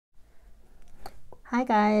Hi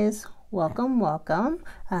guys, welcome.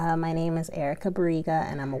 My name is Erika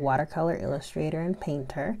and I'm a watercolor illustrator and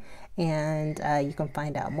painter, and you can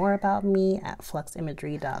find out more about me at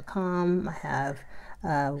fluximagery.com. I have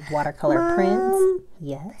watercolor prints.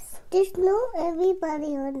 Yes? There's no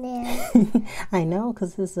everybody on there. I know,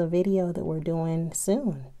 because this is a video that we're doing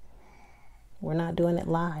soon. We're not doing it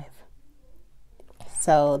live.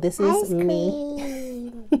 So this is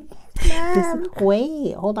me.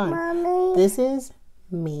 Wait, hold on. Mommy. This is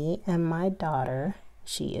me and my daughter.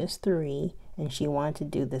 She is 3 and she wanted to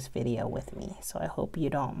do this video with me, so I hope you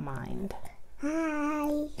don't mind.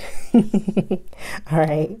 Hi. All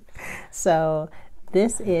right, so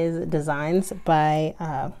this is designs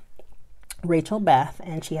by Rachel Beth,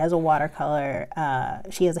 and she has a watercolor,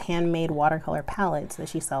 she has a handmade watercolor palettes that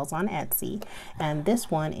she sells on Etsy, and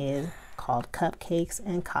this one is called Cupcakes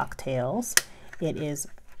and Cocktails. It is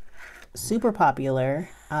super popular.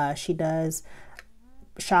 She does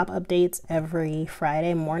shop updates every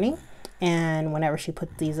Friday morning, and whenever she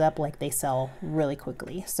puts these up, like, they sell really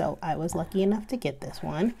quickly. So I was lucky enough to get this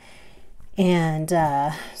one, and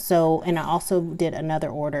and I also did another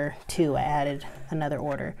order too. I added another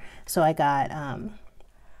order, so I got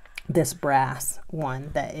this brass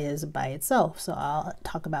one that is by itself, so I'll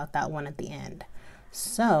talk about that one at the end.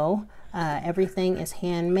 So everything is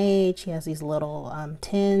handmade. She has these little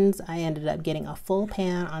tins. I ended up getting a full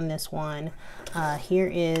pan on this one. Here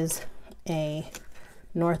is a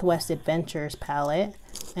Northwest Adventures palette,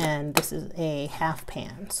 and this is a half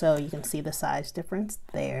pan, so you can see the size difference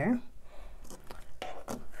there.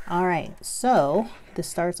 All right, so this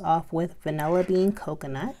starts off with vanilla bean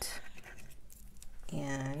coconut,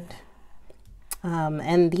 and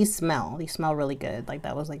these smell really good. Like,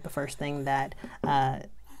 that was like the first thing that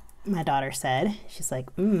my daughter said. She's like,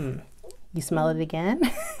 you smell it again?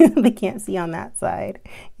 They can't see on that side.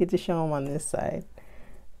 You have to show them on this side,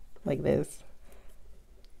 like this,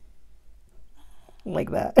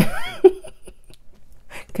 like that.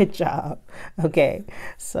 Good job. Okay,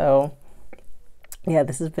 so yeah,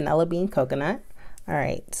 this is vanilla bean coconut. All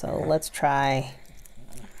right, so let's try.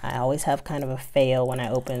 I always have kind of a fail when I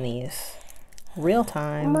open these real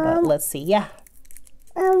time, Mom, but let's see. Yeah.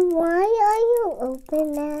 Why are you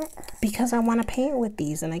open that? Because I want to paint with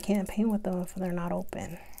these, and I can't paint with them if they're not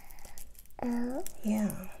open. Oh.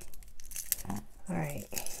 Yeah. All right.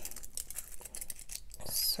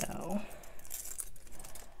 So,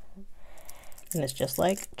 and it's just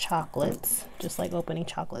like chocolates, just like opening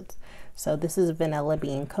chocolates. So this is vanilla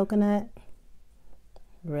bean coconut.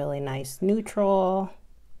 Really nice neutral.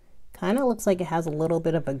 Kind of looks like it has a little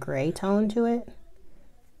bit of a gray tone to it.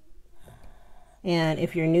 And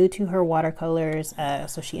if you're new to her watercolors,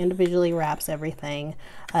 so she individually wraps everything.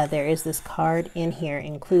 There is this card in here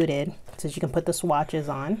included, so you can put the swatches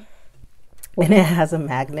on. And it has a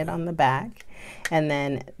magnet on the back. And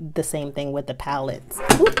then the same thing with the palettes.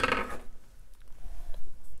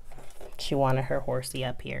 She wanted her horsey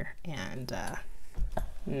up here, and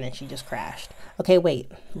then she just crashed. Okay,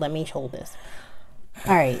 wait, let me hold this.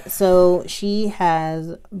 All right, so she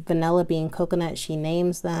has vanilla bean coconut. She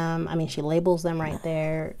names them. I mean, she labels them right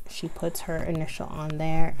there. She puts her initial on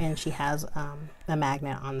there, and she has a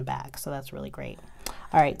magnet on the back. So that's really great.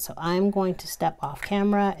 All right, so I'm going to step off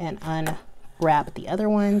camera and unwrap the other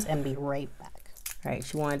ones and be right back. All right,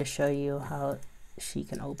 she wanted to show you how she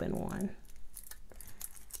can open one.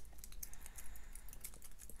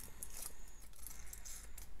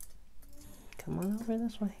 Come on over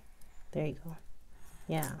this way. There you go.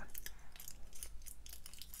 Yeah.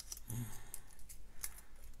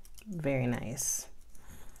 Very nice.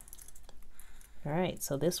 All right,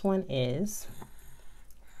 so this one is,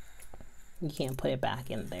 you can't put it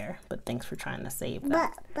back in there, but thanks for trying to save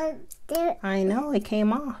that. But there. I know, it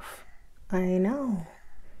came off. I know.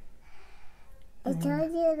 I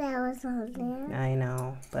told you that was on there. I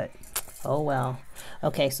know, but oh well.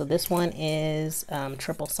 Okay, so this one is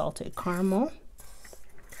triple salted caramel.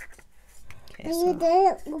 Okay, You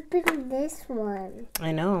didn't open this one.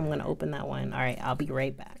 I know, I'm gonna open that one. All right, I'll be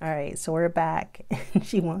right back. All right, so we're back.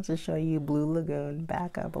 She wants to show you Blue Lagoon.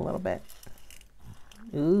 Back up a little bit.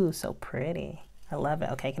 Ooh, so pretty. I love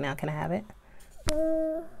it. Okay, now can I have it?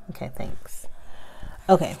 Okay, thanks.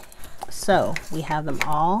 Okay, so we have them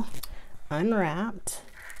all unwrapped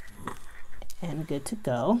and good to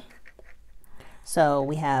go. So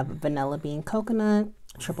we have vanilla bean coconut,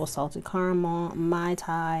 triple salted caramel, Mai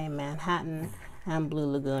Tai, Manhattan, and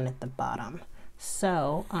Blue Lagoon at the bottom.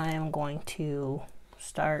 So I am going to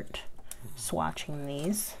start swatching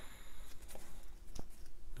these.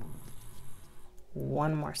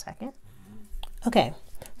 One more second. Okay,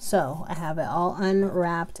 So I have it all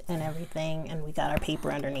unwrapped and everything, and we got our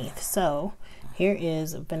paper underneath. So here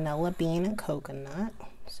is vanilla bean and coconut.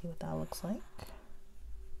 See what that looks like.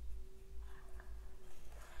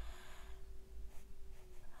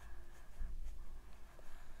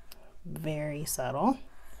 Very subtle.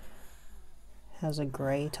 Has a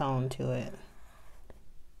gray tone to it.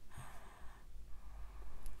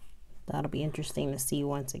 That'll be interesting to see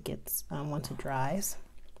once it gets once it dries.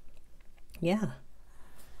 Yeah.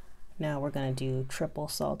 Now we're gonna do triple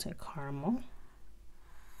salted caramel.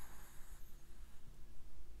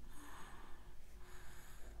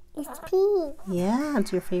 It's pink. Yeah,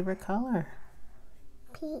 it's your favorite color.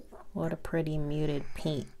 Pink. What a pretty muted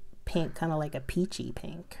pink. Pink, kind of like a peachy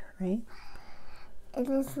pink, right? And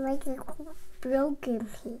it's like a broken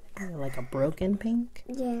pink. Like a broken pink?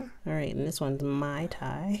 Yeah. All right, and this one's Mai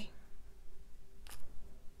Tai.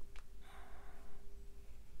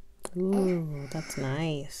 Ooh, that's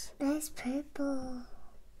nice. That's purple.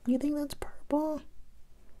 You think that's purple?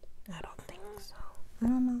 I don't think so. I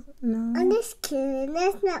don't know. No. I'm just kidding.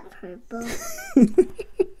 That's not purple.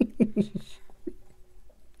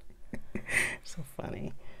 So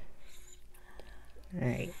funny. All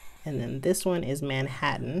right, and then this one is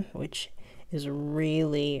Manhattan, which is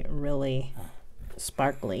really, really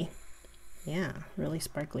sparkly. Yeah, really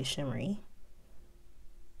sparkly, shimmery.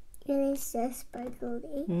 It is so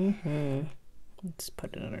sparkly. Mm-hmm. Let's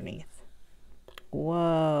put it underneath.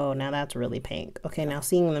 Whoa, now that's really pink. Okay, now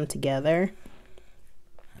seeing them together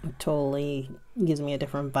totally gives me a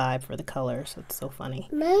different vibe for the colors. It's so funny.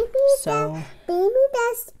 Maybe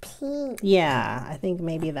that's pink. Yeah, I think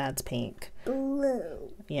maybe that's pink.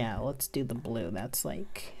 Blue. Yeah, let's do the blue. That's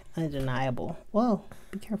like undeniable. Whoa,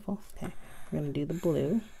 be careful. Okay, we're gonna do the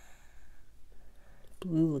blue.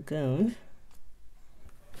 Blue Lagoon.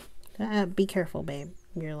 Be careful, babe.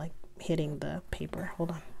 You're like hitting the paper. Hold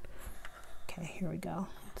on. Okay, here we go.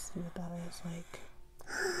 Let's see what that is like.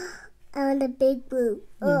 I want a big blue.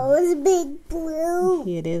 Oh, it's a big blue.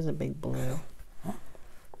 It is a big blue.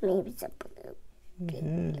 Maybe it's a blue.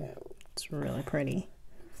 Mm-hmm. It's really pretty.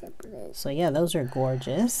 It's a blue. So yeah, those are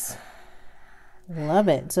gorgeous. Love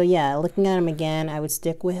it. So yeah, looking at them again, I would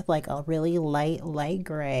stick with like a really light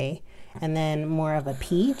gray, and then more of a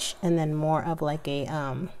peach, and then more of like a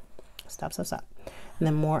stop. And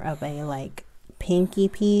then more of a like pinky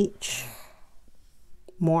peach,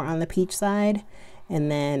 more on the peach side,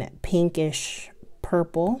 and then pinkish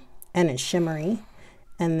purple, and it's shimmery,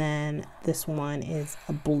 and then this one is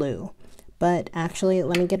a blue. But actually,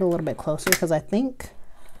 let me get a little bit closer because I think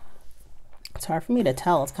it's hard for me to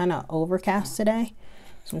tell. It's kind of overcast today,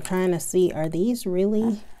 so I'm trying to see, are these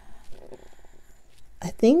really, I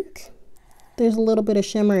think there's a little bit of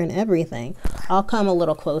shimmer in everything. I'll come a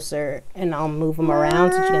little closer and I'll move them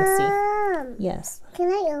around so you can see. Yes. Can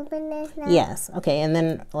I open this now? Yes. Okay. And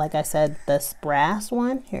then, like I said, this brass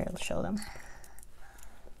one. Here, let's show them.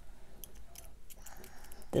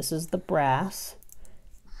 This is the brass.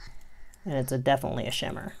 And it's definitely a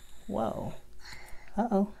shimmer. Whoa.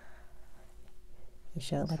 Uh-oh. You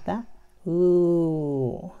show it like that?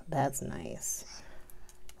 Ooh, that's nice.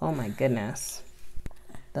 Oh my goodness.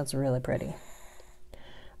 That's really pretty.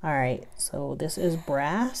 All right, so this is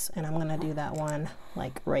brass, and I'm gonna do that one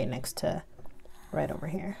like right next to, right over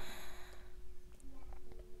here.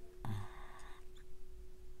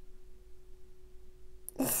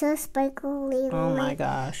 It's so sparkly. Oh my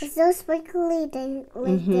gosh. It's so sparkly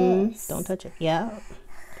like this. Don't touch it. Yeah.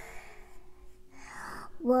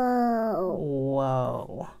 Whoa.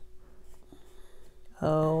 Whoa.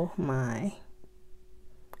 Oh my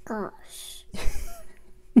gosh.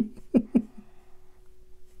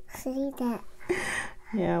 See that?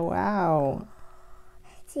 Yeah, wow.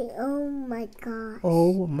 See, oh my gosh.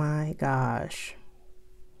 Oh my gosh.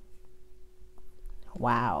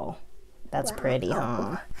 Wow. That's pretty,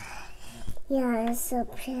 huh? Yeah, it's so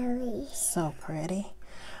pretty. So pretty.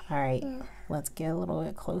 All right, let's get a little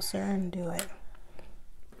bit closer and do it.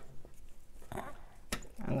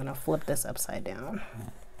 I'm gonna flip this upside down.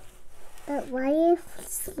 But why are you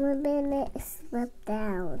flipping it slip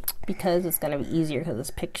down? Because it's gonna be easier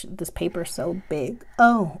because this paper is so big.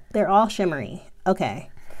 Oh, they're all shimmery.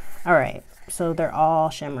 Okay. All right. So they're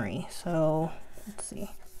all shimmery. So let's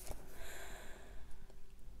see.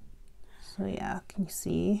 So yeah, can you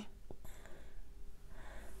see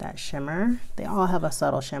that shimmer? They all have a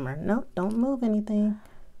subtle shimmer. Nope, don't move anything.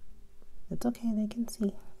 It's okay, they can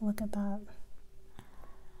see. Look at that.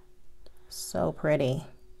 So pretty.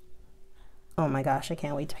 Oh my gosh, I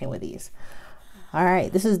can't wait to paint with these. All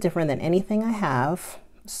right, this is different than anything I have.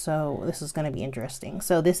 So this is gonna be interesting.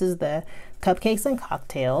 So this is the Cupcakes and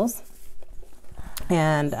Cocktails.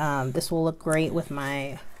 And this will look great with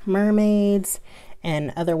my mermaids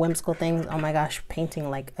and other whimsical things. Oh my gosh, painting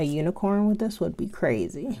like a unicorn with this would be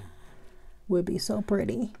crazy. Would be so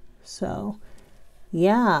pretty. So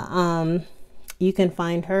yeah, you can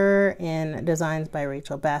find her in Designs by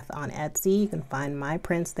Rachel Beth on Etsy. You can find my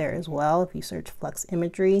prints there as well if you search Flux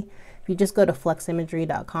Imagery. If you just go to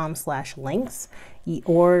fluximagery.com/links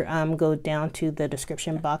or go down to the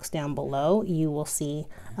description box down below, you will see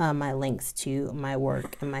my links to my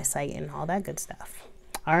work and my site and all that good stuff.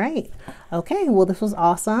 All right. Okay. Well, this was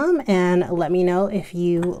awesome. And let me know if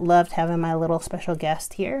you loved having my little special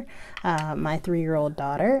guest here, my 3-year-old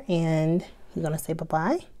daughter. And you're going to say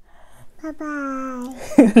bye-bye? Bye-bye.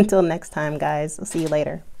 Until next time, guys. I'll see you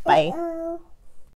later. Bye.